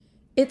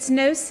It's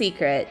no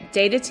secret,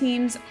 data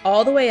teams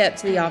all the way up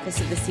to the office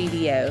of the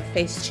CDO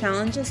face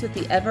challenges with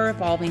the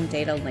ever-evolving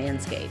data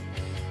landscape.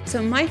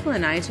 So Michael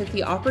and I took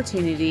the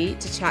opportunity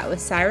to chat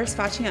with Cyrus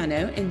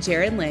Fasciano and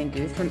Jared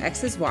Languth from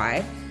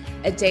XSY,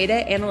 a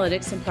data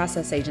analytics and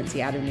process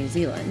agency out of New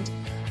Zealand,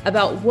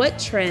 about what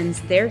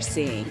trends they're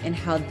seeing and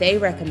how they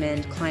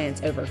recommend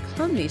clients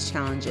overcome these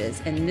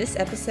challenges in this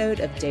episode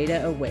of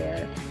Data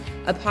Aware,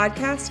 a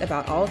podcast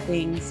about all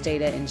things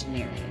data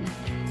engineering.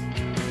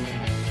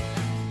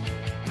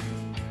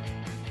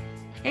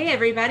 Hey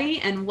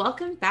everybody, and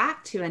welcome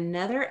back to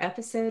another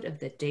episode of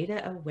the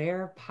Data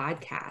Aware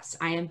podcast.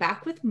 I am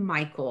back with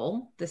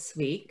Michael this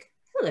week.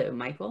 Hello,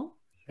 Michael.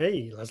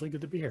 Hey, Leslie,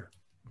 good to be here.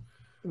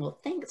 Well,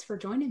 thanks for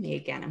joining me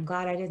again. I'm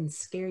glad I didn't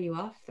scare you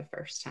off the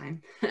first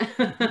time.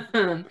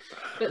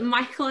 But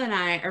Michael and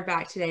I are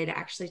back today to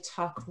actually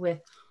talk with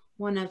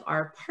one of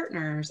our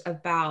partners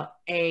about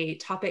a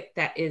topic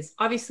that is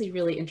obviously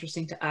really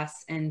interesting to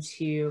us and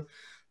to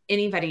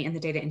anybody in the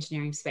data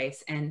engineering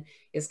space, and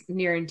is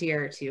near and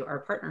dear to our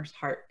partner's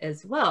heart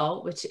as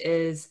well, which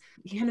is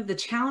kind of the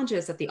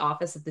challenges that the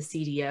office of the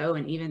CDO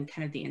and even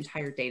kind of the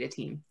entire data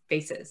team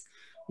faces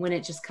when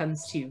it just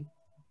comes to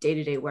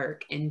day-to-day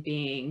work and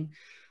being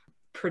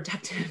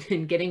productive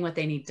and getting what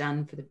they need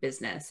done for the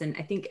business. And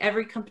I think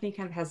every company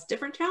kind of has a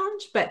different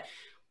challenge, but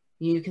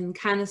you can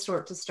kind of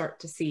start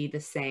to see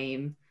the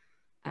same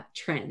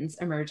trends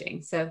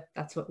emerging. So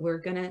that's what we're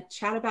going to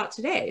chat about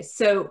today.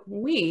 So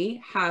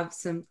we have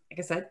some, like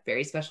I said,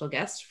 very special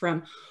guests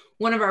from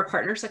one of our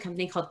partners, a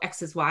company called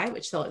XSY,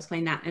 which they'll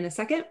explain that in a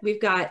second. We've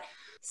got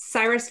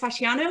Cyrus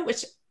Fasciano,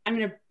 which I'm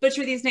going to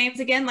butcher these names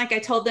again, like I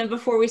told them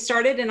before we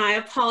started, and I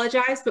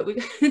apologize, but we've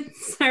got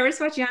Cyrus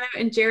Fasciano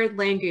and Jared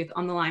Languth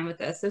on the line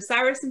with us. So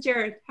Cyrus and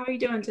Jared, how are you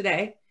doing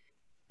today?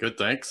 Good,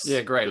 thanks.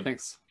 Yeah, great,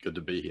 thanks. Good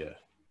to be here.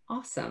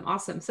 Awesome,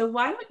 awesome. So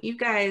why don't you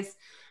guys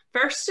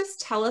first just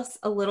tell us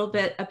a little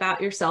bit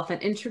about yourself and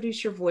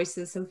introduce your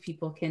voices so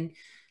people can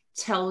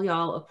tell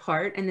y'all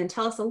apart, and then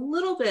tell us a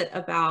little bit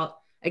about,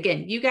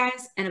 again, you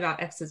guys and about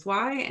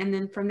XSY, and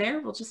then from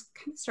there, we'll just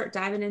kind of start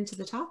diving into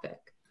the topic.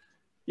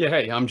 Yeah,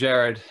 hey, I'm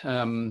Jared.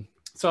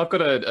 So I've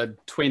got a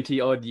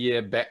 20-odd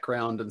year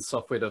background in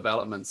software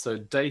development. So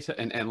data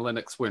and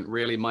analytics weren't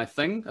really my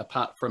thing,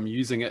 apart from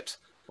using it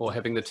or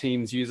having the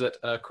teams use it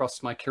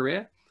across my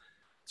career.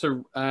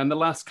 So in the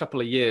last couple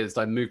of years,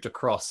 I moved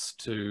across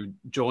to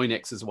join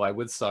XSY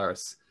with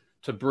Cyrus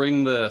to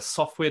bring the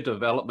software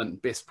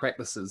development best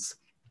practices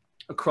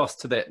across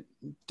to that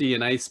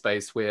DNA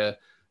space where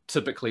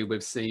typically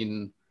we've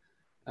seen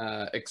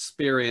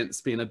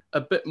experience being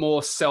a bit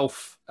more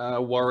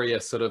self-warrior,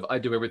 sort of I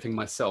do everything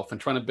myself,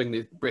 and trying to bring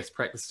the best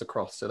practices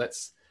across. So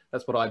that's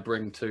what I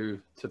bring to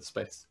the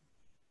space.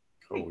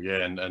 Cool,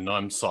 yeah, and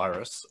I'm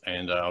Cyrus,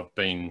 and I've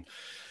been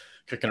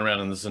kicking around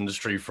in this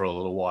industry for a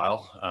little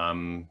while.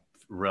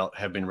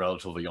 Have been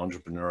relatively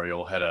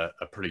entrepreneurial, had a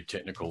pretty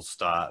technical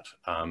start,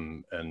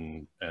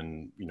 and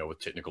you know, with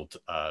technical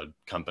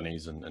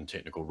companies and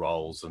technical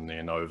roles, and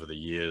then over the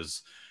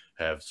years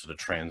have sort of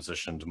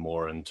transitioned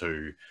more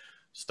into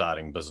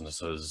starting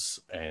businesses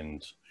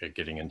and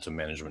getting into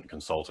management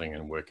consulting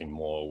and working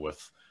more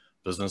with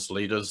business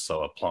leaders.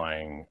 So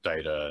applying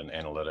data and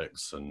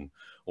analytics and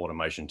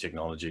automation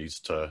technologies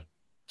to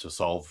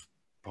solve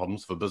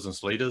problems for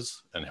business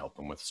leaders and help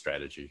them with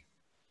strategy.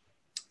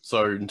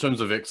 So in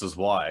terms of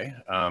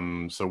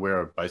XSY, so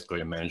we're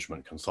basically a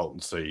management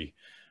consultancy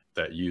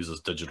that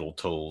uses digital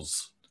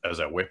tools as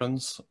our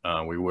weapons.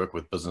 We work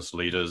with business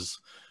leaders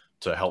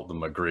to help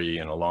them agree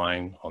and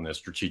align on their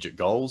strategic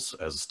goals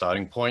as a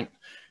starting point.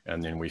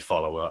 And then we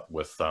follow up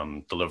with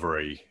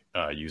delivery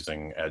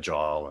using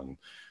agile and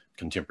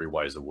contemporary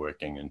ways of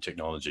working and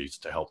technologies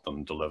to help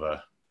them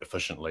deliver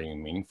efficiently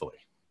and meaningfully.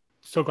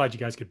 So glad you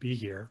guys could be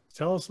here.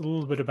 Tell us a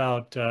little bit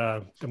about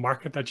the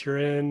market that you're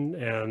in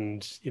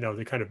and, you know,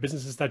 the kind of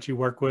businesses that you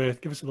work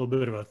with. Give us a little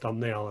bit of a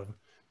thumbnail of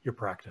your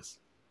practice.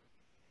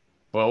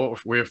 Well,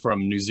 we're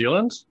from New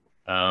Zealand,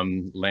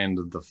 land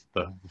of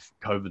the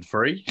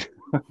COVID-free.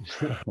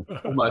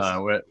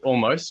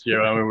 Almost, yeah.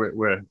 I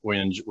mean,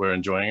 we're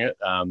enjoying it.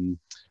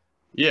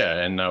 Yeah,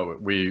 and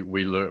we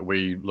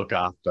look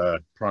after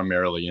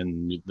primarily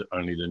in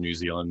only the New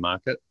Zealand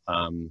market,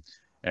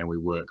 and we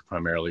work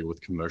primarily with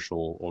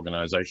commercial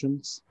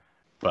organisations.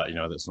 But you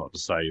know, that's not to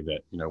say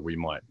that we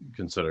might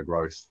consider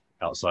growth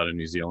outside of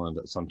New Zealand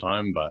at some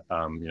time. But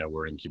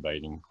we're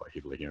incubating quite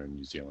heavily here in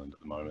New Zealand at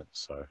the moment.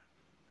 So,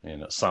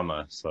 and it's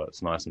summer, so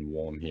it's nice and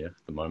warm here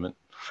at the moment.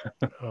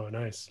 Oh,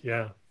 nice.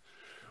 Yeah.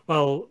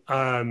 Well,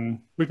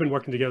 we've been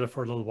working together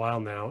for a little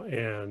while now,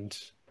 and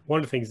one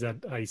of the things that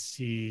I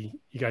see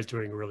you guys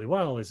doing really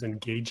well is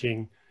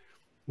engaging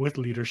with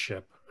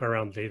leadership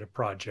around data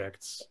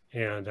projects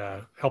and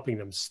helping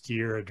them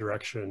steer a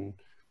direction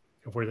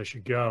of where they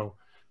should go.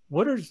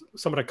 What are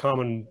some of the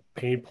common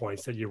pain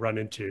points that you run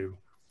into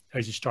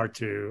as you start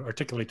to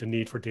articulate the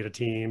need for data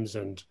teams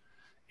and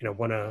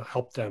want to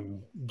help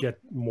them get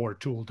more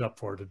tooled up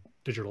for the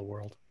digital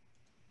world?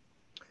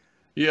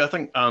 Yeah, I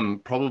think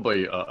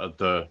probably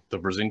the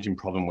presenting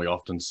problem we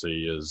often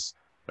see is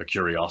a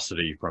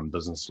curiosity from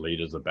business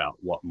leaders about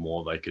what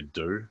more they could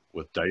do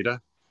with data,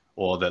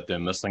 or that they're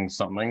missing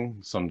something,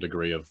 some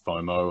degree of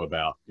FOMO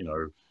about,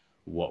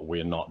 what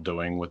we're not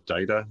doing with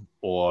data,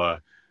 or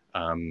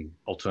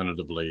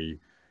alternatively,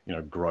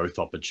 growth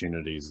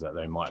opportunities that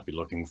they might be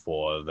looking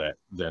for that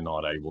they're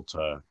not able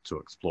to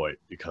exploit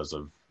because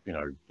of,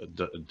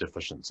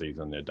 deficiencies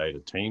in their data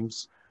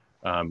teams,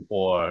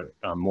 or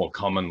more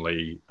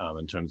commonly,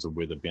 in terms of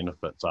where the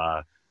benefits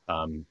are,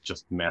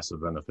 just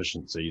massive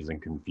inefficiencies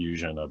and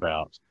confusion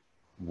about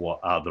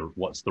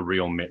what's the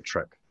real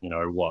metric,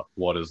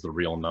 what is the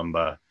real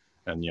number,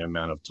 and the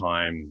amount of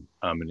time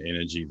and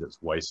energy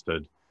that's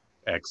wasted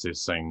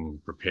accessing,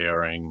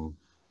 preparing,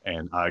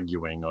 and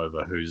arguing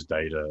over whose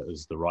data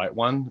is the right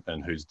one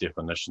and whose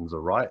definitions are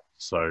right.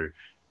 So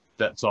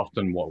that's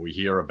often what we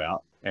hear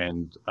about.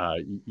 And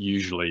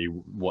usually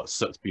what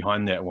sits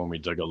behind that when we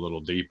dig a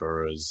little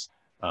deeper is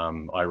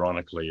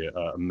ironically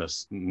a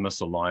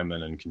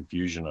misalignment and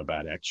confusion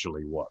about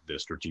actually what their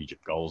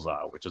strategic goals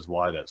are, which is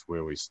why that's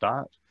where we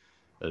start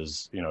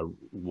is,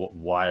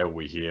 why are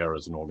we here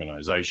as an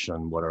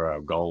organization? What are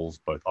our goals,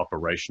 both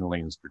operationally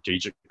and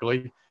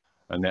strategically?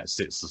 And that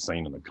sets the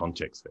scene and the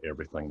context for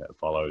everything that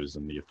follows,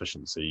 and the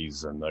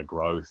efficiencies and the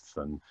growth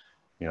and,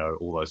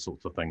 all those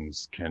sorts of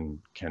things can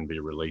be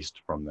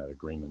released from that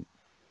agreement.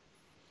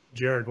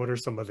 Jared, what are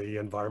some of the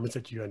environments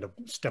that you end up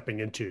stepping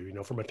into,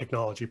 from a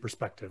technology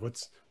perspective?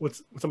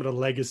 What's some of the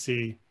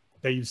legacy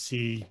that you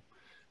see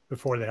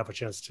before they have a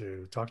chance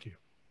to talk to you?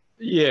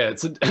 Yeah,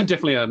 it's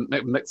definitely a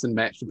mix and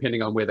match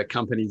depending on where the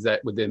company's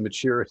at with their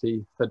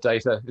maturity for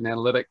data and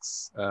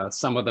analytics.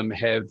 Some of them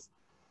have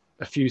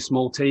a few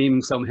small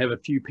teams, some have a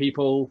few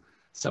people,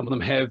 some of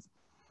them have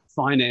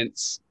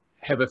finance,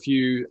 have a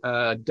few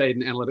data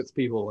and analytics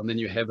people, and then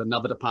you have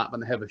another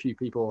department that have a few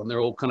people, and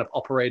they're all kind of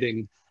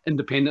operating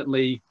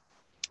independently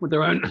with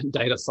their own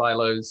data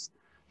silos.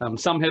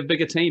 Some have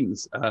bigger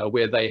teams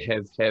where they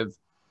have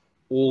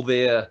all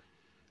their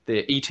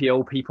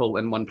ETL people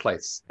in one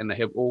place, and they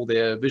have all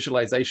their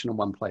visualization in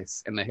one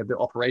place, and they have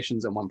their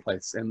operations in one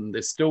place, and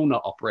they're still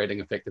not operating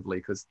effectively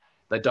because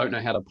they don't know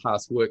how to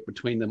pass work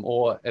between them,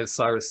 or as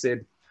Cyrus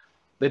said,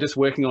 they're just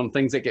working on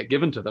things that get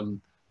given to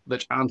them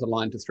that aren't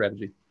aligned to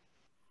strategy.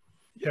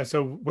 Yeah.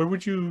 So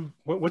what's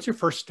your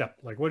first step?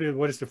 Like, what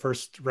is the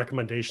first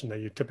recommendation that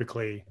you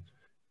typically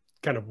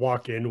kind of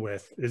walk in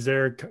with? Is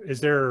there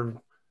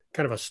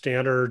kind of a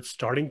standard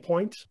starting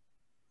point?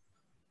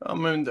 I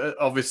mean,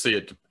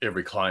 obviously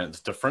every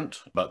client's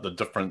different, but the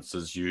difference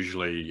is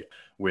usually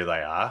where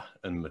they are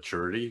in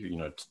maturity.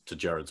 To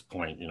Jared's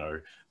point,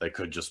 they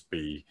could just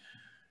be,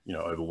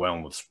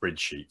 overwhelmed with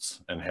spreadsheets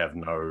and have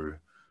no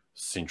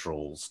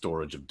central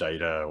storage of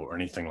data or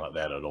anything like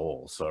that at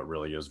all. So it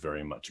really is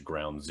very much a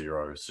ground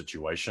zero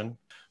situation.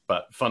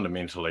 But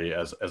fundamentally,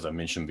 as I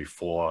mentioned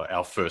before,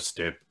 our first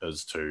step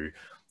is to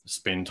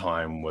spend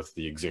time with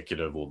the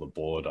executive or the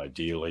board,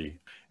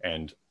 ideally,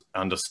 and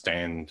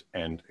understand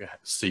and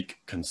seek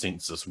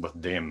consensus with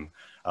them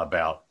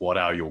about what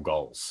are your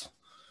goals.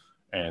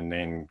 And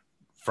then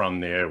from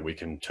there, we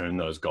can turn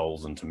those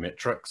goals into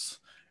metrics.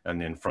 And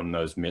then from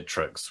those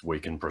metrics, we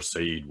can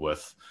proceed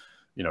with,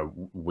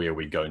 where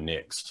we go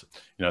next.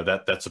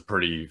 That's a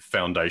pretty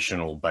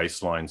foundational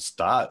baseline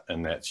start.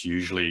 And that's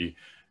usually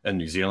in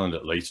New Zealand,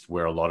 at least,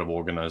 where a lot of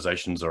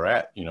organizations are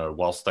at.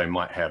 Whilst they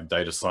might have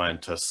data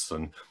scientists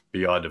and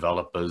BI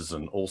developers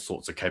and all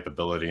sorts of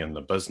capability in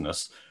the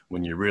business,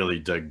 when you really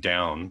dig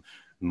down,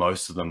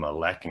 most of them are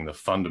lacking the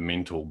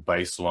fundamental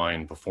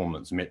baseline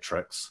performance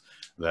metrics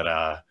that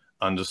are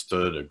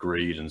understood,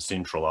 agreed, and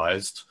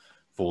centralized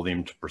for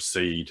them to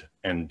proceed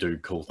and do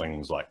cool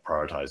things like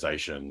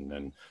prioritization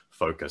and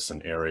focus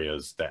in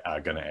areas that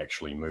are going to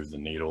actually move the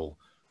needle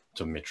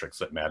to metrics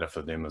that matter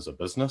for them as a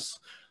business.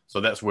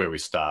 So that's where we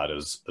start,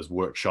 is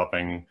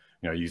workshopping,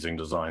 using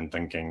design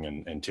thinking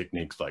and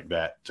techniques like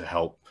that to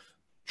help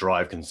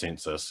drive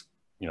consensus,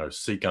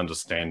 seek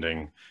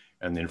understanding.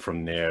 And then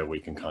from there, we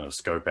can kind of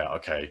scope out,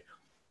 okay,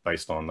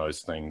 based on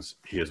those things,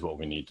 here's what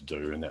we need to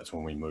do. And that's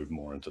when we move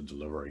more into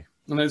delivery.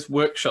 And those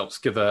workshops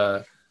give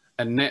a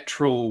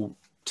natural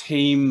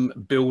team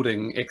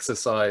building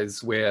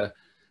exercise where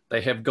they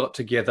have got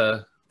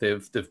together,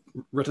 they've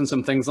written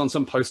some things on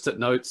some Post-it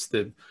notes,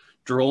 they've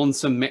drawn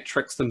some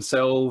metrics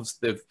themselves,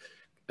 they've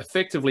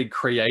effectively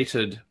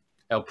created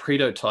our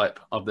prototype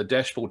of the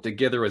dashboard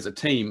together as a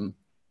team,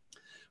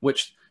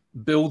 which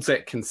builds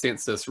that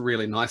consensus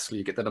really nicely.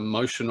 You get that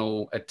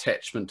emotional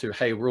attachment to,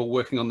 hey, we're all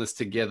working on this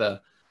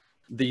together.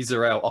 These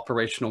are our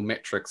operational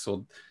metrics,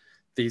 or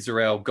these are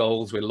our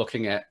goals we're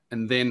looking at,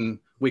 and then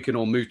we can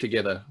all move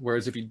together.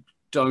 Whereas if you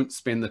don't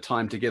spend the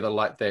time together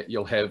like that,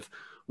 you'll have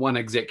one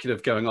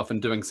executive going off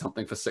and doing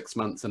something for 6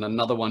 months and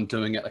another one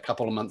doing it a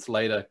couple of months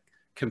later,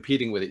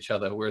 competing with each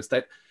other. Whereas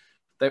that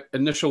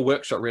initial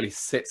workshop really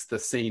sets the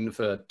scene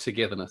for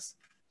togetherness.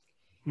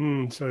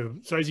 So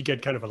as you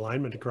get kind of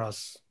alignment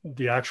across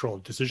the actual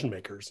decision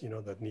makers,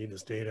 that need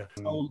this data.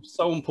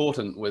 So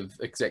important with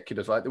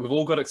executives, right? We've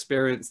all got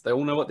experience. They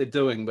all know what they're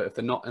doing, but if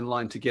they're not in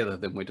line together,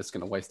 then we're just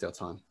going to waste our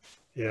time.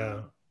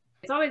 Yeah.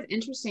 It's always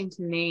interesting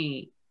to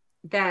me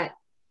that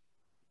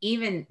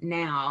even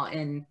now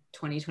in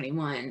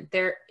 2021,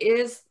 there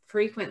is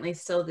frequently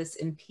still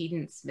this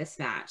impedance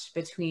mismatch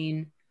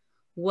between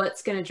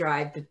what's going to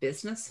drive the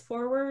business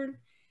forward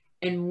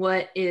and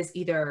what is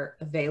either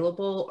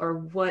available or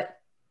what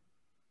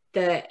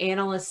the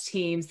analyst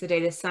teams, the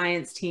data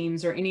science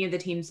teams, or any of the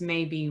teams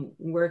may be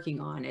working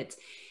on.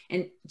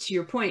 And to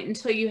your point,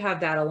 until you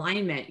have that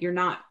alignment, you're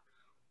not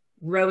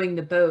rowing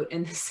the boat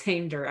in the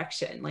same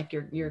direction. Like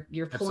you're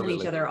pulling Absolutely.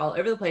 each other all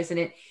over the place. And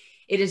it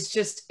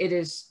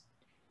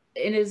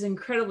is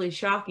incredibly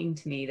shocking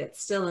to me that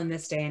still in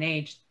this day and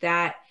age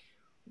that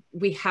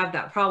we have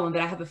that problem,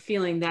 but I have a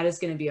feeling that is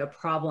going to be a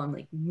problem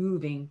like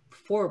moving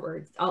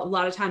forward. A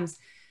lot of times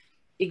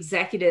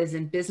executives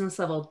and business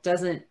level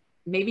doesn't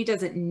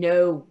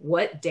know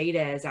what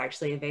data is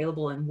actually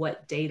available and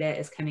what data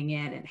is coming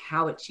in and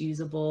how it's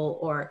usable,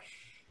 or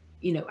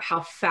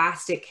how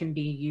fast it can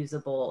be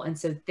usable. And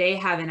so they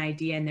have an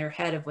idea in their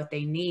head of what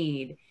they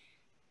need,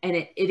 and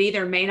it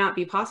either may not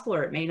be possible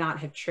or it may not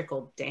have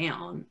trickled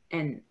down.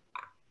 And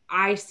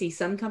I see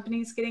some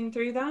companies getting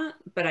through that,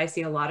 but I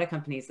see a lot of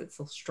companies that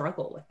still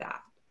struggle with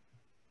that.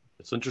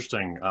 It's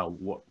interesting.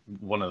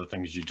 One of the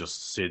things you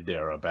just said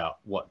there about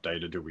what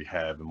data do we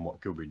have and what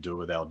could we do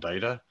with our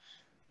data?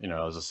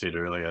 As I said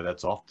earlier,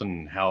 that's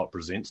often how it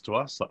presents to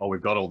us. Like, oh,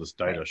 we've got all this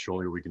data, Right.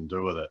 Surely we can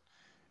do with it.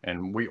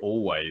 And we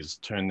always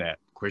turn that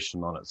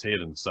question on its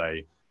head and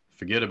say,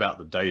 forget about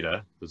the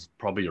data. There's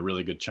probably a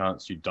really good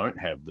chance you don't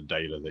have the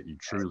data that you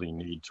truly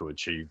need to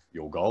achieve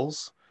your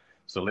goals.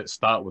 So let's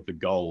start with the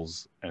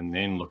goals and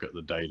then look at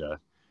the data.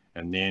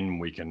 And then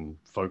we can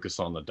focus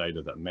on the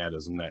data that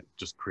matters. And that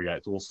just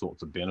creates all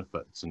sorts of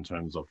benefits in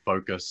terms of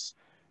focus,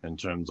 in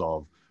terms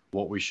of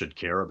what we should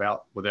care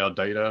about with our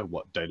data,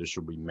 what data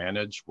should we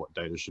manage, what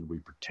data should we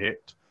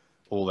protect,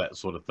 all that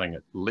sort of thing.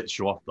 It lets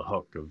you off the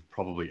hook of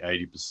probably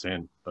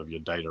 80% of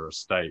your data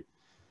estate.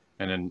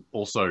 And then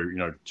also,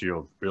 to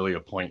your earlier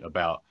point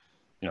about,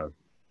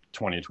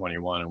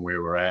 2021 and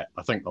where we're at,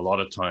 I think a lot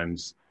of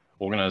times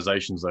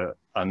organizations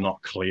are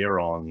not clear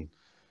on,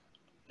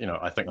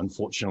 I think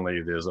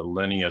unfortunately there's a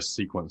linear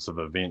sequence of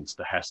events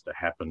that has to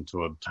happen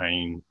to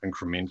obtain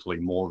incrementally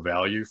more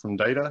value from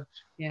data.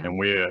 Yeah. And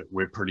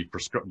we're pretty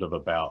prescriptive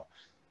about,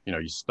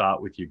 you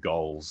start with your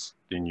goals,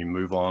 then you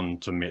move on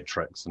to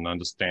metrics and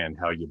understand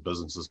how your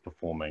business is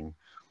performing.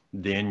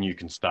 Then you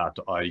can start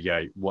to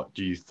ideate what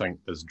do you think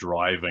is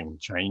driving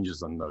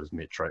changes in those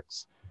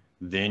metrics.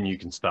 Then you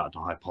can start to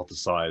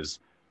hypothesize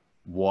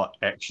what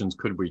actions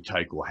could we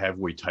take or have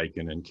we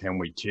taken, and can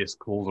we test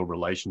causal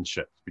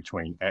relationships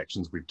between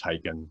actions we've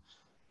taken,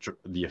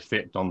 the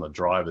effect on the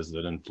drivers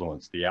that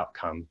influence the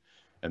outcome.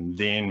 And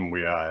then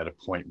we are at a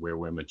point where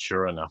we're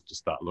mature enough to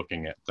start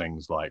looking at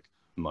things like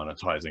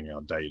monetizing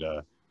our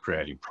data,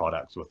 creating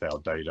products with our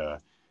data.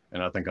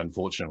 And I think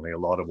unfortunately a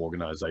lot of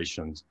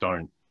organizations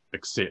don't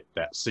accept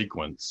that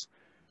sequence,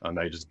 and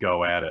they just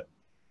go at it,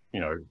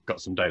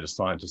 got some data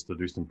scientists to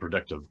do some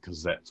predictive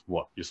because that's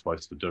what you're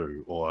supposed to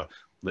do, or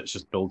let's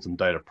just build some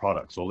data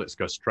products, or let's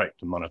go straight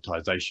to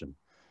monetization.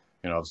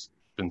 I've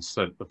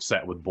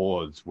sat with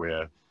boards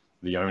where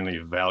the only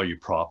value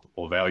prop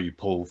or value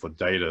pool for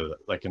data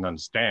that they can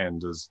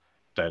understand is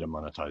data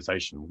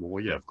monetization.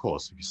 Well, yeah, of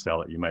course, if you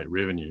sell it, you make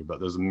revenue, but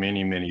there's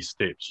many, many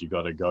steps you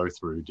got to go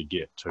through to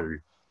get to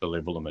the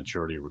level of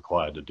maturity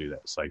required to do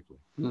that safely.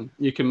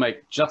 You can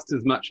make just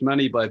as much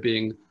money by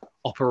being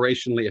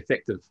operationally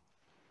effective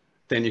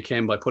than you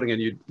can by putting a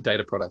new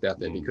data product out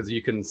there, because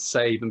you can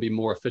save and be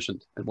more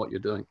efficient in what you're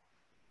doing.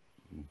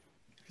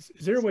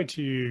 Is there a way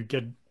to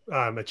get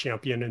a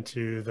champion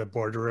into the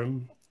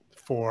boardroom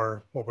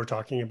for what we're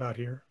talking about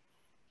here?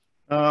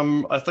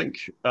 I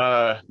think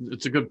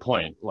it's a good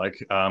point.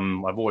 Like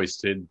I've always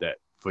said that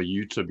for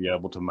you to be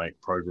able to make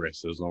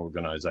progress as an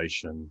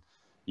organization,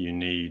 you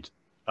need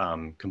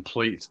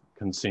complete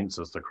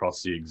consensus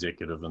across the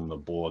executive and the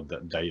board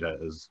that data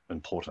is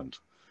important,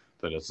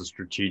 that it's a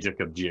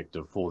strategic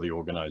objective for the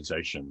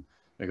organization,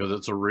 because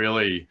it's a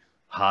really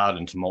hard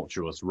and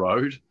tumultuous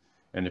road.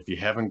 And if you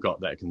haven't got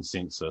that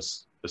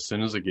consensus, as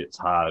soon as it gets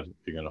hard,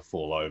 you're going to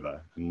fall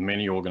over. And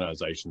many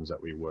organizations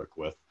that we work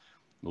with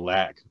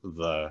lack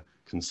the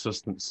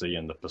consistency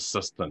and the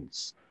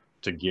persistence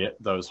to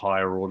get those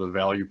higher order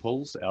value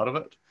pools out of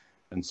it.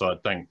 And so I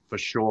think for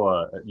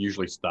sure, it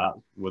usually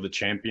starts with a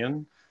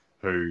champion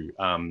who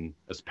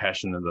is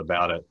passionate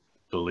about it,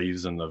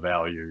 believes in the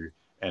value,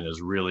 and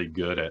is really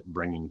good at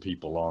bringing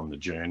people on the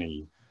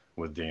journey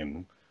with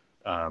them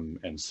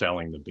and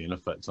selling the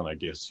benefits. And I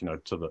guess,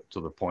 to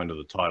the point of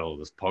the title of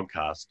this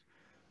podcast,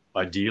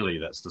 ideally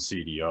that's the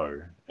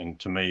CDO. And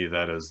to me,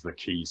 that is the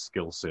key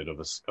skill set of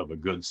a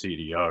good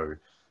CDO,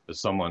 is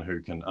someone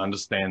who can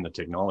understand the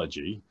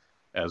technology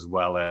as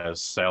well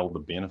as sell the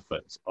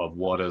benefits of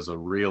what is a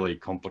really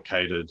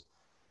complicated,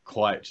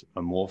 quite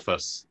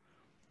amorphous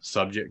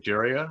subject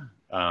area.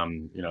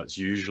 It's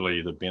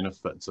usually the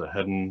benefits are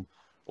hidden,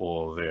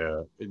 or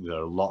there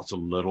are lots of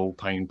little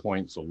pain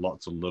points or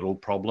lots of little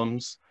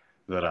problems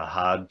that are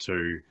hard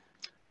to,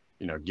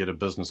 get a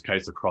business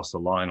case across the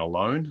line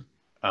alone.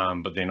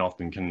 but then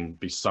often can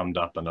be summed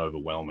up and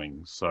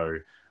overwhelming. So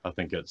I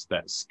think it's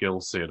that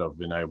skill set of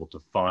being able to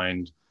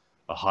find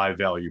a high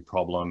value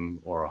problem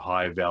or a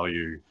high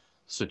value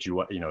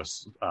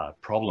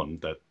problem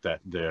that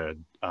the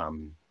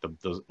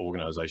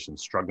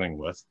organization's struggling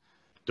with,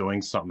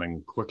 doing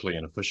something quickly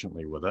and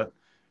efficiently with it,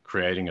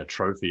 creating a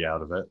trophy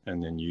out of it,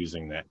 and then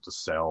using that to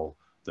sell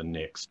the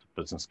next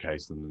business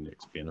case and the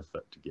next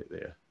benefit to get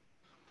there.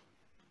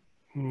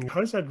 How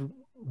does that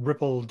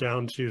ripple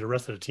down to the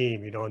rest of the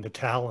team, and the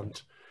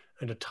talent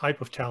and the type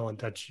of talent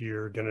that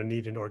you're going to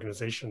need in an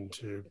organization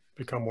to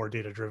become more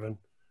data driven?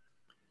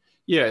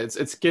 Yeah,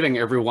 it's getting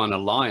everyone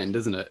aligned,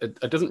 isn't it?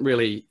 It doesn't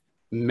really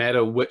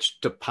matter which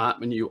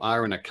department you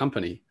are in a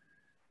company.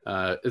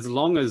 As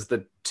long as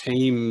the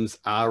teams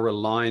are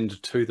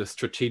aligned to the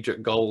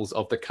strategic goals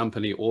of the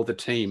company or the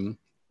team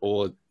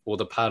or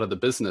the part of the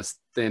business,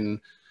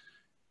 then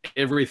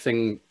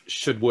everything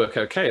should work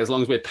okay, as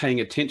long as we're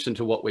paying attention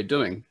to what we're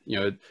doing.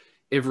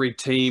 Every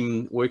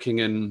team working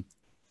in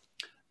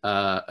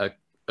a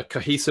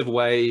cohesive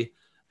way,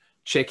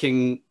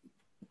 checking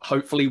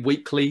hopefully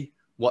weekly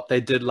what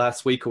they did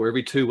last week or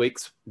every 2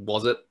 weeks.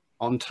 Was it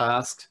on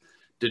task?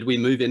 Did we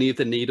move any of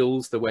the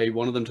needles the way we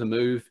wanted them to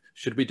move?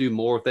 Should we do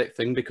more of that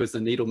thing because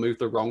the needle moved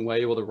the wrong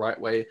way or the right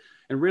way?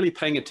 And really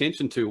paying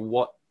attention to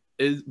what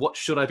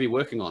should I be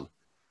working on?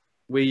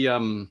 We've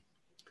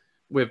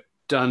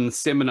done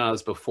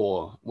seminars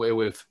before where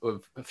we've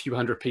a few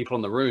hundred people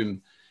in the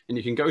room, and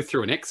you can go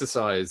through an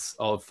exercise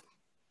of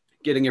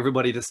getting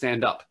everybody to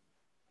stand up,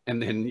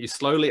 and then you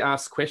slowly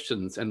ask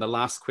questions, and the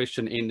last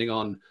question ending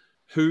on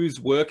who's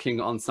working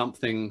on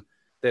something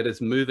that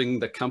is moving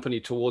the company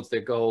towards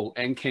their goal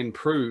and can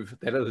prove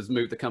that it has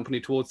moved the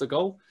company towards the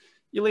goal.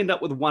 You'll end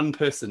up with one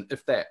person,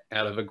 if that,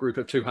 out of a group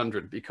of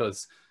 200,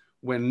 because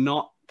we're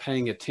not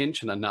paying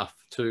attention enough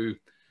to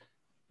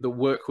the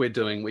work we're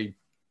doing. We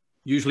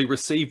usually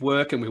receive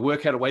work and we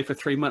work out a way for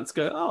 3 months,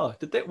 go, oh,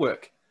 did that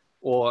work?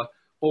 Or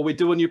we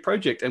do a new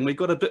project and we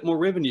got a bit more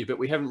revenue, but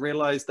we haven't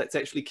realized that's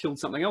actually killed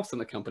something else in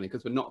the company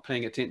because we're not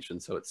paying attention.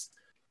 So it's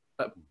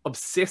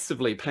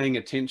obsessively paying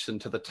attention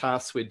to the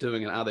tasks we're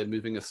doing and are they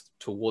moving us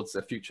towards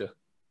the future.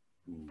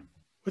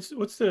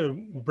 What's the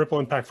ripple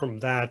impact from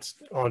that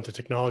onto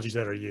technologies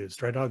that are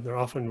used, right?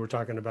 Often we're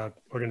talking about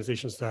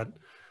organizations that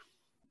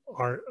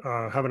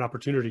have an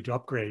opportunity to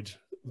upgrade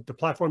the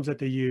platforms that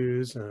they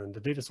use and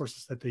the data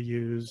sources that they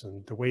use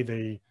and the way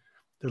they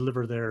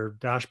deliver their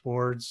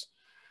dashboards.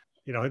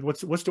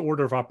 What's the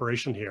order of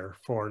operation here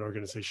for an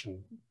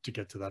organization to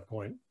get to that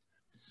point?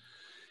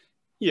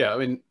 Yeah, I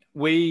mean,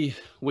 we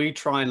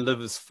try and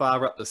live as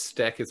far up the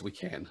stack as we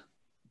can.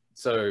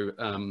 So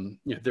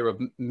there are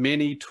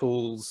many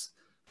tools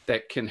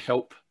that can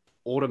help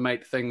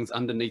automate things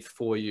underneath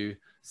for you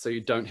so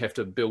you don't have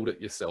to build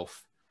it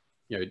yourself.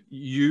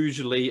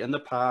 Usually in the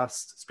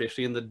past,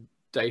 especially in the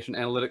data and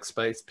analytics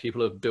space,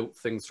 people have built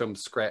things from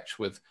scratch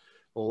with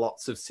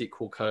lots of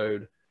SQL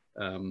code,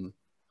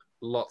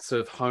 lots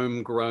of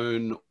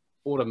homegrown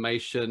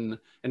automation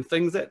and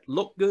things that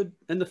look good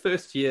in the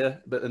first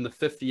year, but in the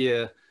 5th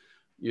year,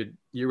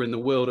 you're in the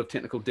world of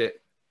technical debt.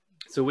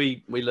 So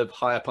we live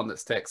high up on that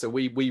stack. So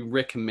we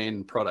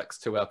recommend products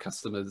to our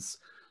customers,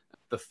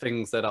 the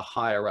things that are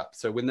higher up.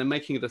 So when they're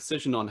making a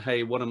decision on,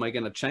 hey, what am I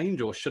going to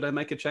change or should I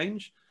make a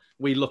change?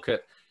 We look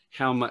at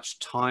how much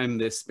time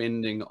they're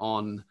spending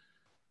on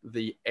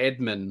the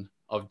admin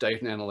of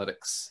data and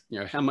analytics.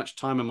 How much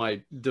time am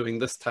I doing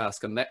this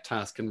task and that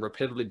task and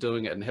repetitively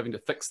doing it and having to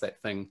fix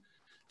that thing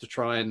to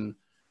try and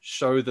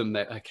show them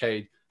that,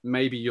 okay,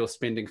 maybe you're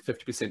spending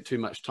 50% too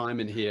much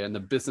time in here and the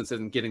business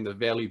isn't getting the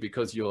value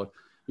because you're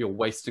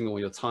wasting all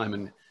your time.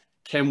 And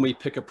can we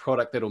pick a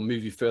product that'll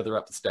move you further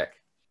up the stack?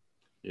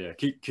 Yeah,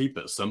 keep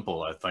it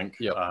simple, I think.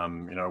 Yep.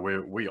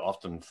 We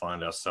often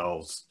find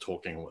ourselves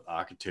talking with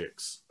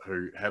architects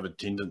who have a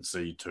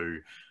tendency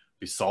to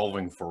be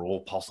solving for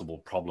all possible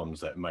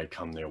problems that may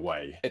come their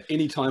way. At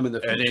any time in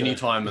the future. At any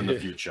time in the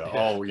future.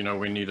 Yeah. Oh,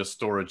 we need a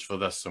storage for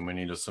this, and we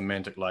need a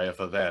semantic layer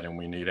for that, and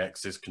we need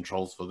access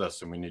controls for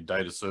this, and we need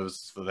data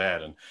services for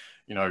that. And,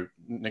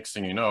 next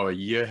thing you know, a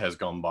year has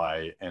gone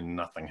by and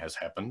nothing has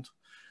happened.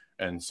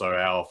 And so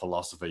our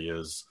philosophy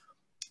is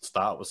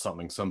start with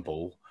something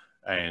simple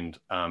and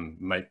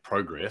make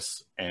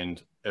progress.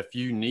 And if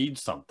you need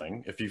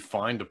something, if you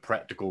find a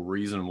practical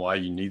reason why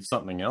you need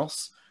something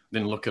else,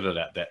 then look at it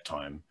at that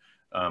time.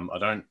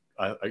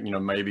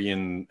 Maybe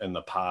in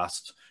the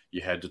past, you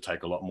had to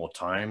take a lot more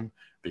time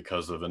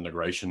because of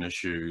integration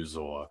issues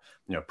or,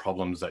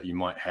 problems that you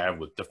might have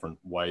with different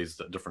ways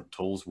that different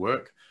tools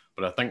work.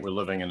 But I think we're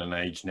living in an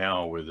age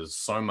now where there's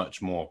so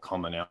much more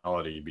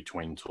commonality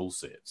between tool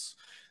sets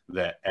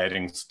that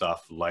adding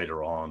stuff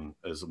later on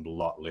is a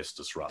lot less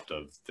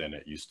disruptive than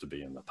it used to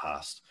be in the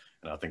past.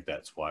 And I think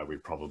that's why we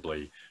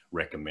probably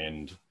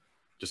recommend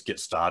just get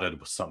started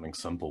with something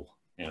simple,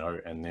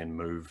 and then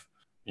move,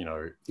 in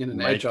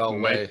an agile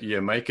way.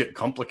 Make it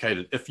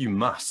complicated if you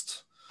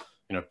must.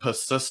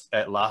 Persist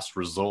at last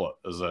resort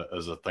is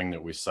a thing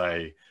that we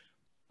say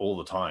all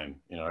the time,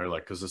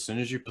 because as soon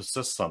as you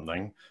persist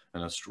something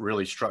in a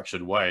really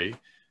structured way,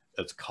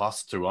 its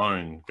cost to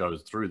own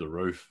goes through the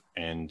roof,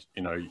 and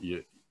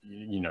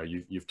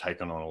you've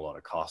taken on a lot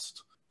of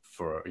cost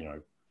for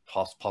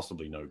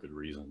possibly no good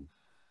reason.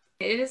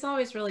 It is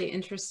always really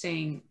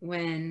interesting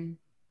when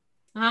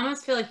I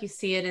almost feel like you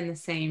see it in the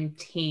same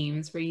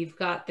teams where you've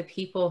got the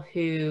people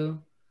who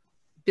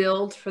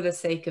build for the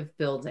sake of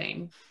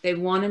building. They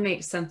want to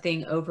make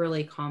something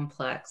overly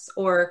complex,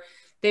 or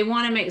they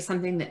want to make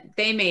something that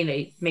they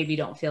maybe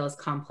don't feel as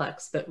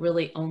complex, but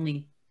really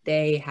only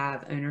they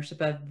have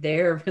ownership of.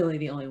 They're really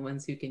the only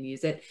ones who can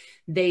use it.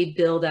 They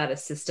build out a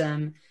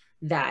system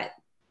that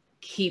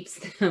keeps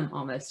them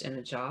almost in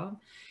a job.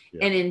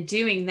 Yeah. And in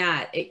doing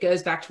that, it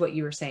goes back to what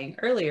you were saying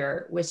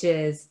earlier, which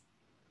is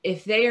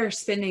if they are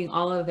spending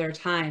all of their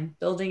time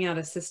building out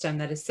a system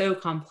that is so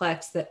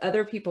complex that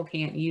other people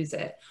can't use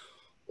it,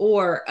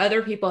 or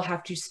other people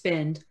have to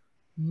spend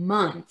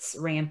months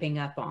ramping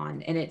up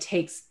on, and it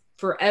takes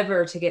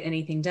forever to get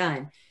anything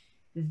done,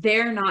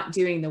 they're not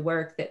doing the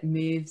work that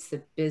moves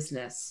the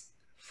business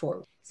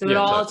forward. So it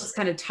all just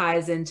kind of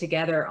ties in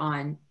together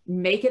on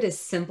make it as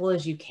simple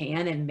as you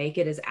can and make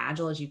it as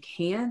agile as you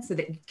can so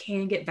that you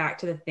can get back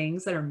to the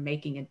things that are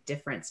making a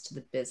difference to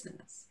the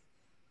business.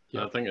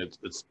 Yeah, I think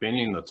it's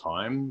spending the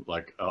time.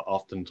 Like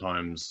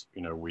oftentimes,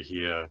 we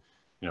hear,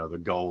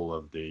 the goal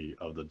of the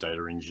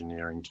data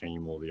engineering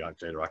team or the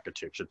data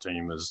architecture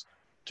team is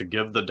to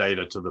give the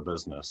data to the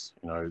business.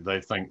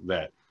 They think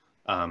that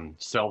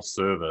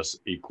self-service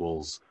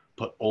equals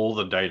put all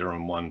the data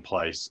in one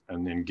place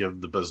and then give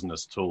the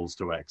business tools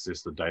to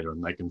access the data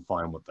and they can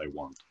find what they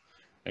want.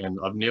 And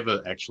I've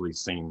never actually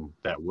seen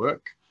that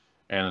work.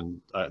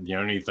 And the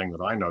only thing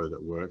that I know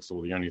that works,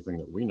 or the only thing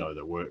that we know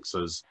that works,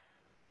 is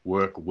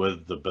work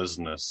with the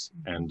business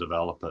and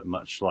develop it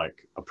much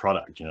like a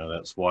product.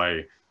 That's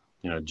why,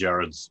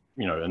 Jared's,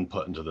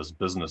 input into this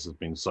business has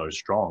been so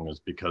strong, is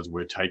because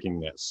we're taking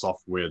that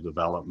software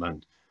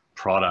development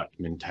product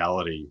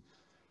mentality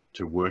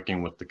to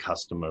working with the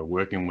customer,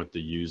 working with the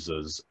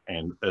users,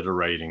 and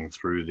iterating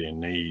through their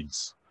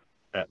needs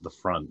at the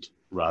front,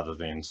 rather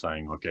than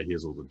saying, okay,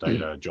 here's all the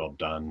data, job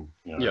done,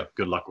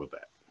 good luck with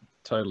that.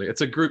 Totally.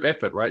 It's a group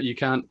effort, right? You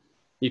can't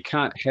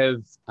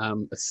have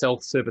a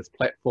self-service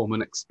platform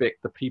and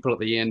expect the people at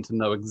the end to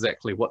know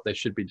exactly what they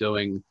should be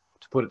doing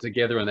to put it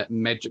together, and that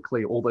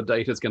magically all the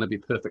data is going to be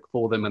perfect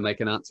for them and they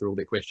can answer all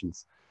their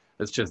questions.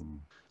 It's just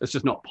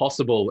not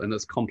possible in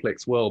this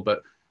complex world.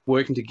 But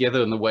working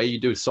together in the way you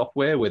do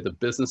software, where the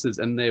business is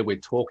in there, we're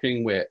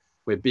talking, we're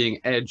being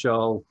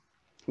agile,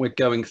 we're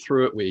going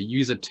through it, we're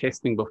user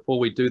testing before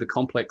we do the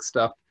complex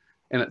stuff,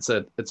 and it's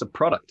a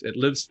product. It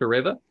lives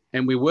forever,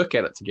 and we work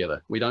at it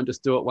together. We don't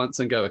just do it once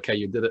and go, okay,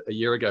 you did it a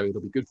year ago,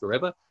 it'll be good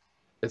forever.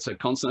 It's a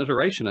constant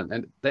iteration,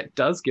 and that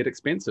does get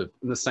expensive.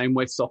 In the same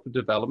way, software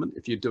development,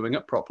 if you're doing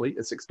it properly,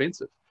 it's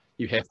expensive.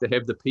 You have to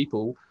have the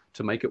people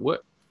to make it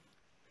work.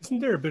 Isn't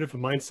there a bit of a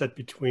mindset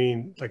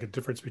a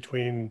difference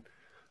between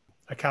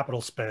a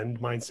capital spend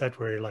mindset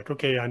where you're like,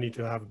 okay, I need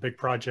to have a big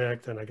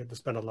project and I get to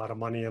spend a lot of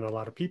money and a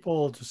lot of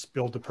people to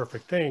build the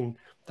perfect thing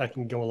that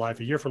can go live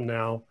a year from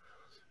now,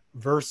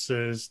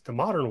 versus the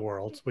modern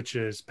world, which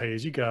is pay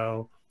as you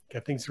go,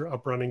 get things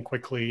up running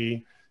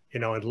quickly,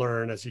 and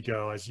learn as you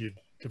go, as you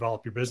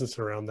develop your business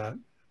around that.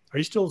 Are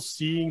you still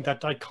seeing that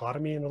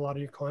dichotomy in a lot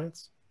of your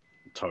clients?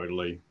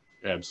 Totally.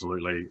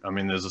 Absolutely. I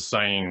mean, there's a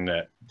saying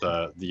that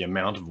the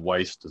amount of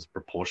waste is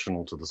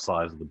proportional to the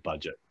size of the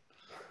budget.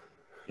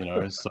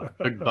 So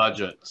big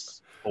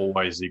budgets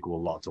always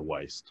equal lots of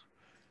waste.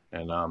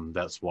 And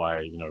that's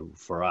why,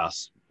 for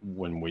us,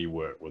 when we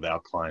work with our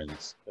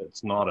clients,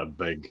 it's not a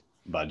big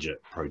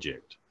budget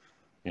project.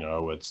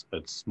 It's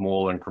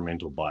small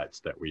incremental bites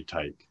that we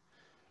take,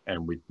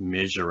 and we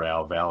measure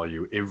our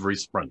value every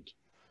sprint.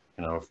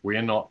 If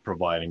we're not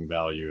providing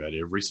value at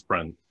every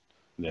sprint,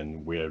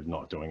 then we're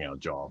not doing our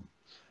job.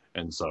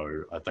 And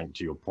so I think,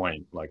 to your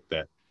point, like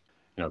that,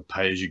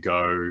 pay as you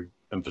go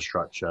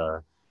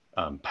infrastructure,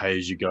 pay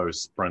as you go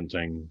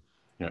sprinting,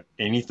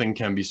 anything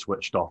can be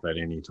switched off at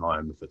any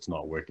time if it's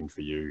not working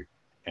for you,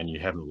 and you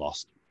haven't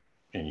lost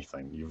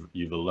anything.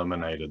 You've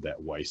eliminated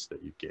that waste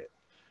that you get.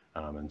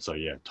 And so,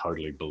 yeah,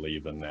 totally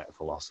believe in that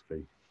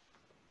philosophy.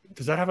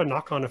 Does that have a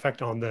knock-on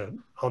effect on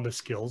the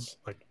skills?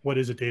 Like, what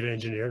is a data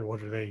engineer and what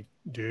do they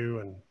do,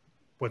 and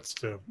what's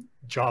the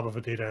job of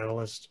a data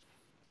analyst?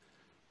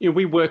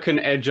 We work in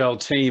agile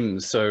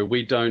teams, so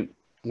we don't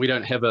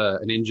have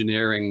an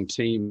engineering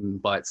team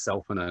by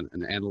itself and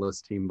an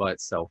analyst team by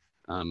itself,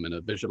 and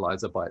a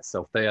visualizer by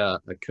itself. They are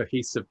a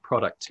cohesive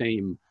product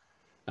team.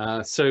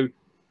 So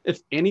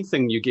if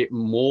anything, you get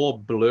more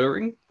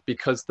blurring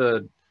because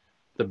the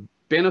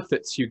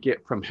benefits you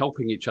get from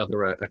helping each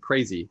other are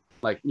crazy.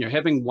 Like,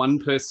 having one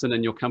person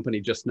in your company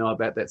just know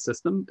about that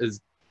system is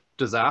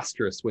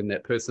disastrous when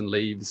that person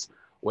leaves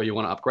or you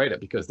want to upgrade it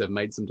because they've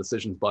made some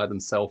decisions by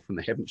themselves and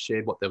they haven't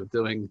shared what they were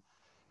doing,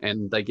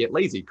 and they get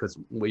lazy, because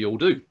we all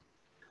do.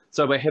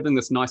 So by having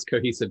this nice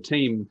cohesive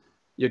team,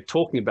 you're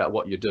talking about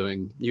what you're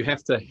doing. You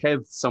have to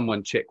have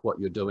someone check what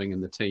you're doing in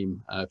the team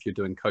if you're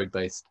doing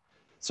code-based,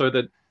 so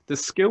that the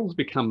skills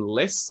become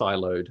less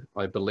siloed,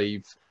 I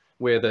believe,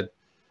 where the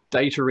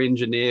data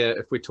engineer,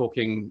 if we're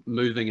talking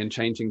moving and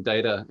changing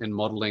data and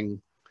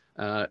modeling,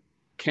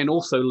 can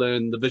also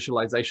learn the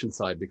visualization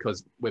side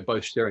because we're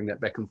both sharing that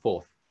back and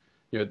forth.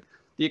 You know,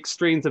 the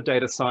extremes of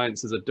data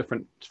science is a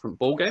different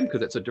ballgame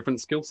because it's a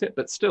different skill set,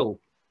 but still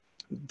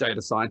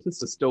data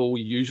scientists are still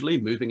usually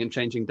moving and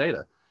changing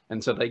data.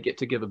 And so they get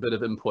to give a bit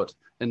of input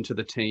into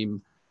the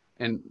team,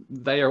 and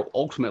they are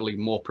ultimately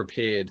more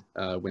prepared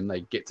when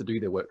they get to do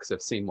their work because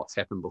they've seen what's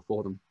happened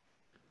before them.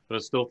 But I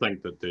still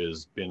think that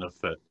there's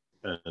benefit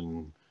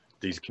in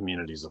these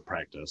communities of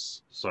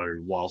practice. So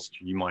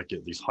whilst you might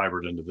get these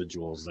hybrid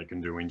individuals that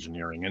can do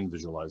engineering and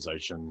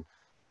visualization,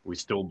 we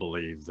still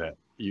believe that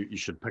you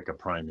should pick a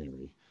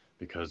primary,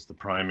 because the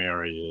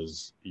primary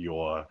is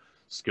your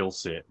skill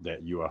set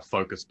that you are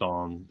focused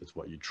on. It's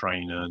what you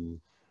train in.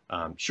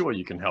 Sure,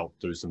 you can help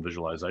do some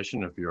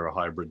visualization if you're a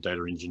hybrid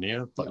data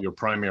engineer, but your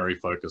primary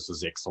focus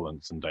is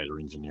excellence in data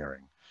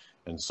engineering.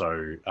 And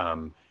so,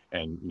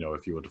 and you know,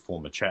 if you were to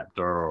form a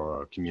chapter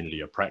or a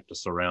community of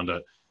practice around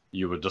it,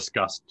 you would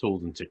discuss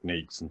tools and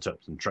techniques and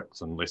tips and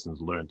tricks and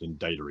lessons learned in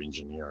data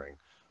engineering.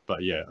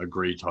 But yeah,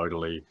 agree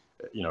totally.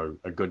 You know,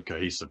 a good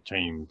cohesive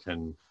team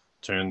can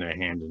turn their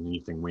hand in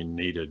anything when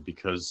needed,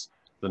 because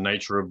the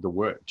nature of the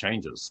work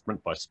changes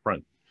sprint by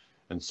sprint.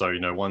 And so, you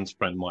know, one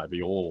sprint might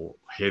be all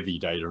heavy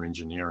data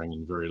engineering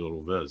and very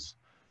little viz,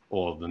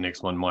 or the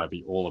next one might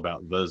be all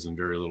about viz and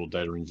very little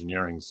data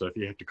engineering. So if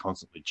you have to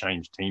constantly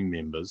change team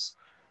members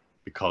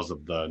because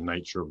of the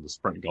nature of the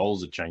sprint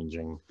goals are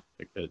changing,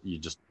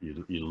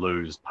 you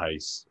lose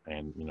pace,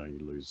 and you know, you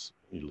lose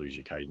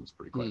your cadence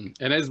pretty quick.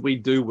 And as we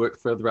do work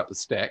further up the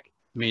stack,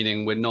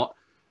 meaning we're not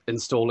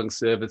installing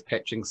servers,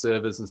 patching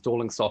servers,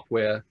 installing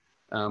software,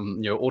 you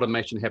know,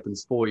 automation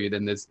happens for you,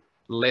 then there's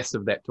less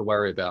of that to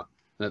worry about.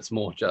 And it's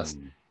more just,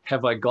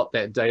 have I got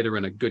that data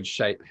in a good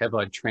shape? Have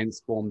I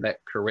transformed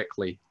that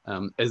correctly?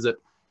 Is it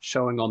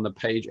showing on the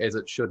page as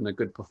it should in a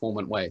good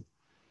performant way?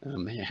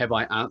 Have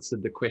I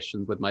answered the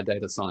questions with my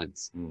data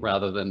science,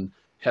 rather than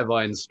have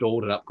I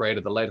installed and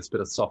upgraded the latest bit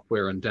of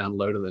software and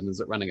downloaded it, and is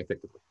it running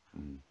effectively?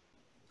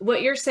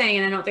 What you're saying,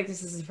 and I don't think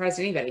this is a surprise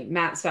to anybody,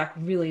 maps back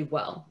really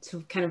well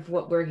to kind of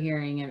what we're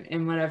hearing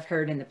and what I've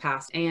heard in the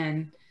past.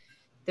 And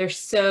there's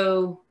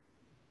so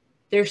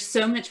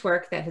much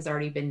work that has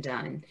already been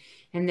done.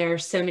 And there are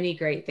so many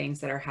great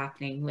things that are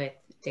happening with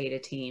data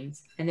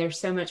teams. And there's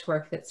so much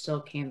work that still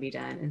can be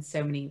done, and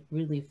so many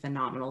really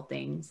phenomenal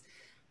things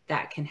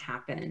that can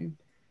happen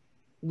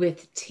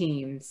with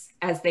teams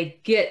as they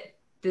get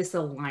this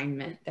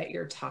alignment that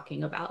you're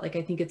talking about. Like,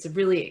 I think it's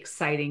really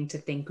exciting to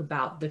think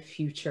about the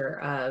future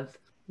of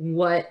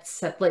what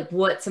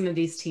some of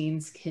these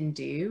teams can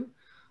do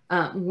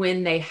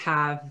when they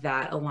have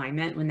that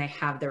alignment, when they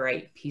have the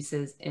right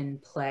pieces in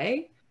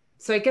play.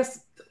 So I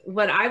guess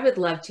what I would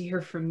love to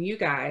hear from you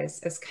guys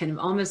as kind of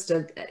almost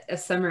a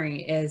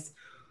summary is,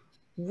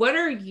 what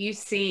are you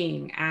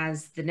seeing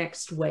as the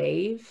next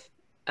wave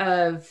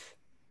of,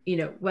 you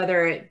know,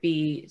 whether it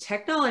be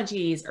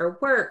technologies or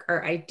work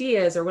or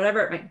ideas or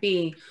whatever it might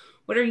be,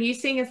 what are you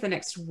seeing as the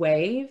next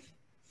wave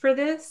for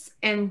this?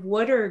 And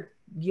what are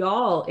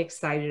y'all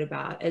excited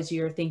about as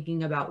you're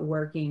thinking about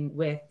working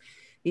with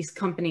these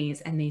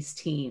companies and these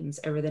teams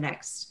over the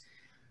next,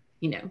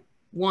 you know,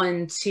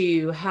 1,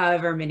 2,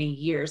 however many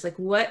years? Like,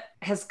 what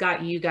has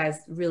got you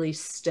guys really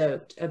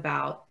stoked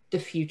about the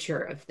future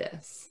of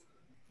this?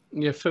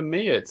 Yeah, for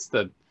me, it's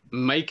the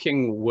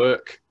making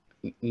work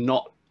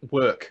not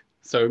work.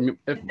 So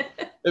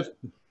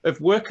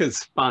if work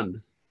is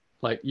fun,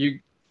 like you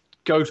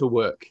go to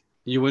work,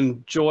 you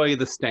enjoy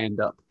the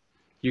stand-up,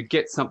 you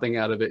get something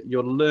out of it,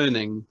 you're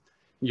learning,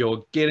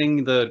 you're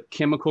getting the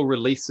chemical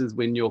releases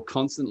when you're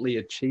constantly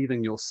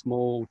achieving your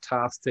small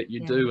tasks that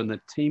you do, and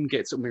the team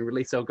gets it when we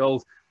release our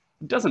goals.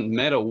 It doesn't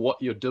matter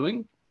what you're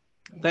doing.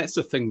 That's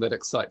the thing that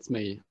excites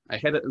me. I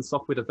had it in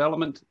software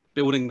development,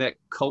 building that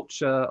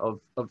culture of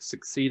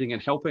succeeding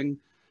and helping,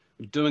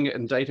 doing it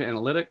in data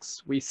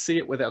analytics. We see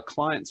it with our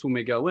clients when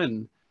we go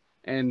in,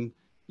 and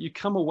you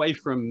come away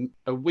from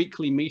a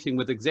weekly meeting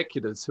with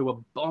executives who are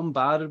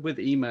bombarded with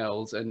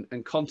emails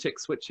and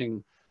context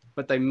switching,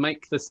 but they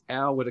make this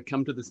hour to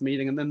come to this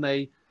meeting, and then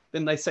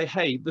they say,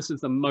 hey, this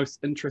is the most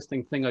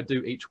interesting thing I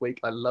do each week.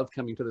 I love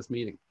coming to this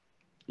meeting.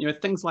 You know,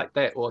 things like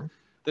that. Or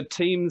the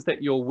teams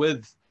that you're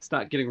with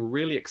start getting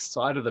really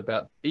excited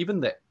about even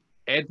the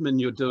admin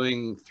you're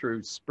doing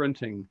through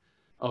sprinting,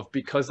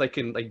 because they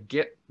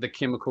get the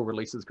chemical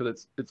releases,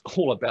 because it's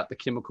all about the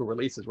chemical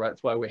releases, right?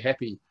 That's why we're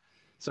happy.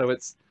 So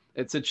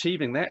it's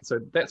achieving that. So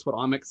that's what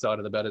I'm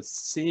excited about, is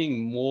seeing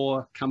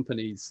more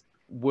companies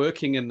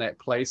working in that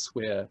place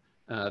where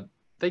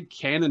they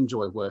can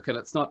enjoy work, and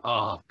it's not,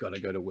 oh, I've got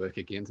to go to work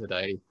again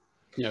today.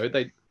 You know,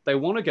 they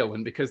want to go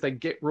in because they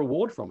get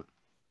reward from it.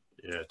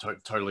 Yeah,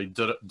 totally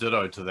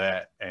ditto to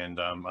that. And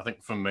I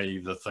think for me,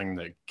 the thing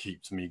that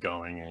keeps me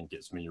going and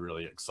gets me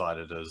really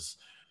excited is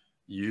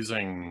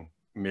using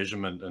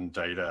measurement and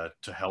data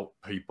to help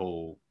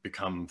people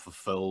become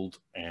fulfilled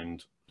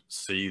and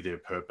see their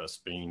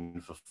purpose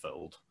being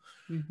fulfilled.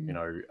 You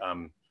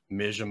know,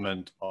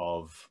 measurement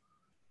of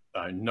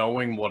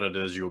knowing what it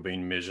is you're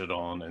being measured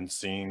on and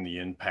seeing the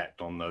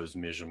impact on those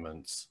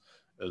measurements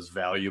is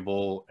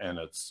valuable, and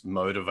it's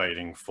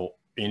motivating for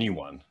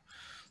anyone.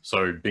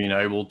 So being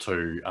able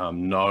to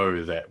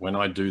know that when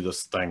I do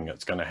this thing,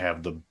 it's going to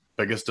have the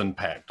biggest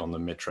impact on the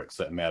metrics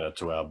that matter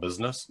to our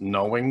business,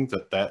 knowing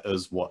that that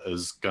is what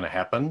is going to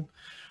happen,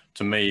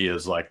 to me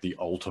is like the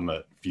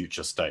ultimate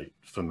future state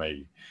for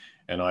me.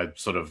 And I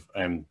sort of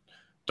am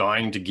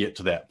dying to get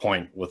to that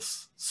point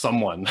with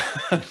someone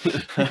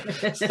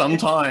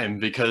sometime,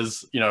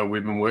 because, you know,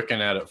 we've been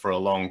working at it for a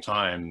long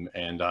time,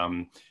 and,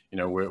 you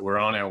know, we're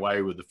on our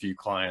way with a few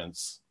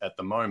clients at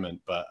the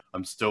moment, but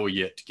I'm still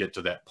yet to get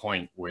to that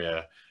point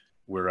where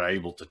we're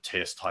able to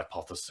test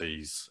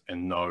hypotheses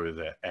and know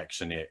that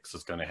action X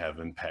is going to have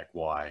impact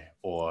Y,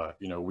 or,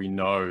 you know, we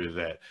know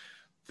that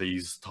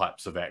these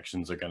types of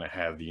actions are going to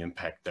have the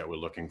impact that we're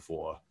looking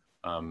for.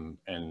 And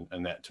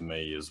that to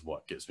me is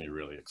what gets me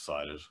really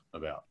excited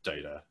about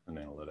data and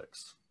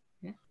analytics.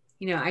 Yeah.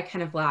 You know, I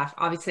kind of laugh.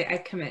 Obviously I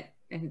come at,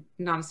 and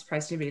not a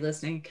surprise to anybody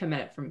listening, come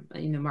at it from,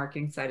 you know,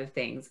 marketing side of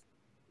things.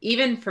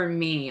 Even for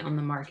me on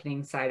the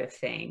marketing side of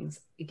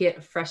things, you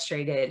get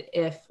frustrated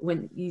if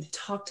when you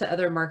talk to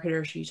other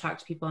marketers, you talk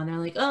to people and they're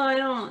like, oh, I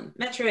don't,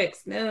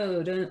 metrics.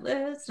 No,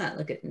 let's not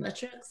look at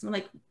metrics. I'm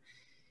like,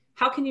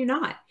 how can you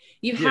not?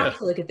 You have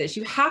to look at this.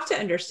 You have to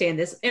understand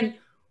this. And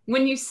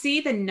when you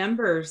see the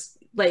numbers,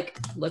 like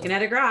looking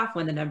at a graph,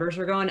 when the numbers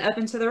are going up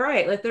and to the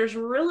right, like there's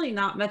really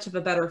not much of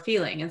a better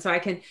feeling. And so I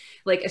can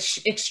like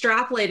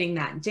extrapolating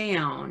that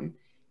down,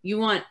 you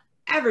want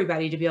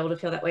everybody to be able to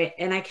feel that way.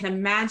 And I can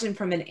imagine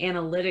from an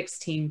analytics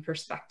team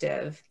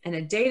perspective and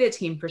a data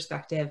team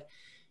perspective,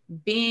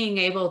 being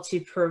able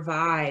to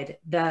provide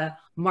the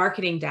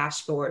marketing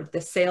dashboard, the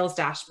sales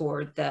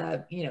dashboard,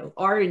 the, you know,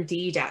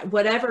 R&D,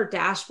 whatever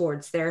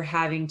dashboards they're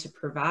having to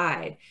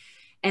provide.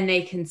 And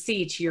they can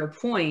see, to your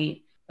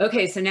point,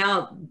 okay, so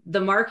now the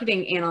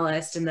marketing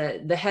analyst and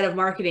the head of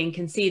marketing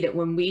can see that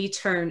when we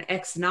turn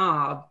X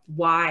knob,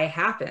 Y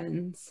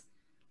happens.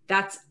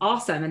 That's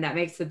awesome. And that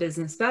makes the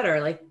business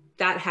better. Like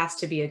that has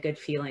to be a good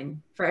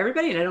feeling for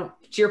everybody. And I don't,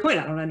 to your point,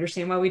 I don't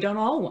understand why we don't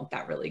all want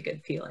that really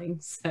good feeling.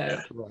 So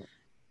yeah, right.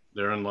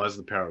 Therein lies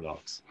the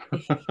paradox.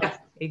 Yeah,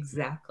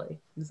 exactly.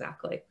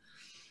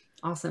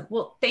 Awesome.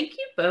 Well, thank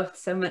you both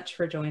so much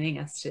for joining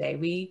us today.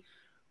 We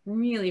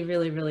really,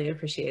 really, really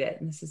appreciate it.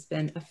 And this has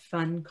been a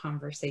fun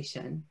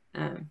conversation.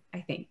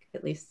 I think,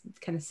 at least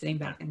kind of sitting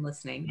back and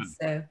listening.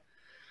 So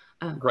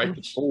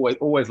great.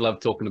 Always love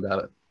talking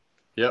about it.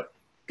 Yep.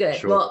 Good.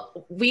 Sure.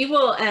 Well, we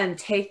will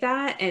take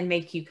that and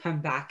make you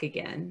come back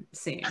again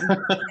soon.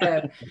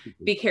 So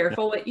be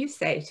careful what you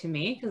say to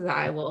me, because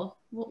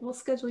we'll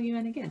schedule you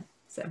in again.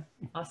 So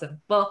awesome.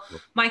 Well,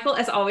 Michael,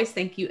 as always,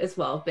 thank you as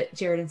well. But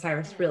Jared and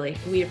Cyrus, really,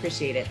 we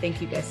appreciate it. Thank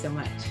you guys so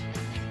much.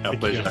 Our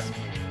pleasure.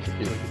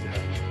 Thank you.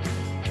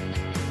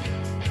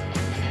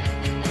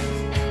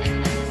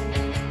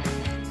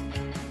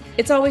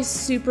 It's always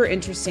super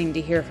interesting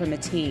to hear from a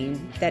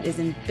team that is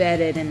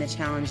embedded in the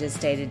challenges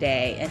day to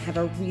day and have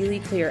a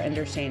really clear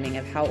understanding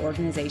of how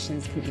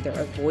organizations can either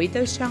avoid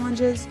those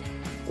challenges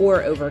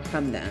or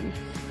overcome them.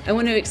 I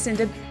want to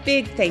extend a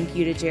big thank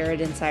you to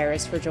Jared and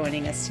Cyrus for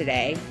joining us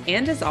today.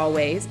 And as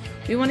always,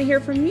 we want to hear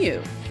from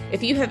you.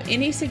 If you have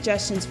any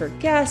suggestions for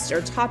guests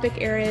or topic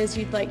areas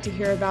you'd like to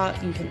hear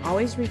about, you can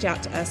always reach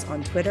out to us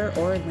on Twitter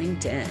or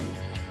LinkedIn.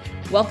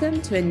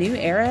 Welcome to a new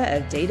era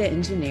of data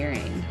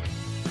engineering.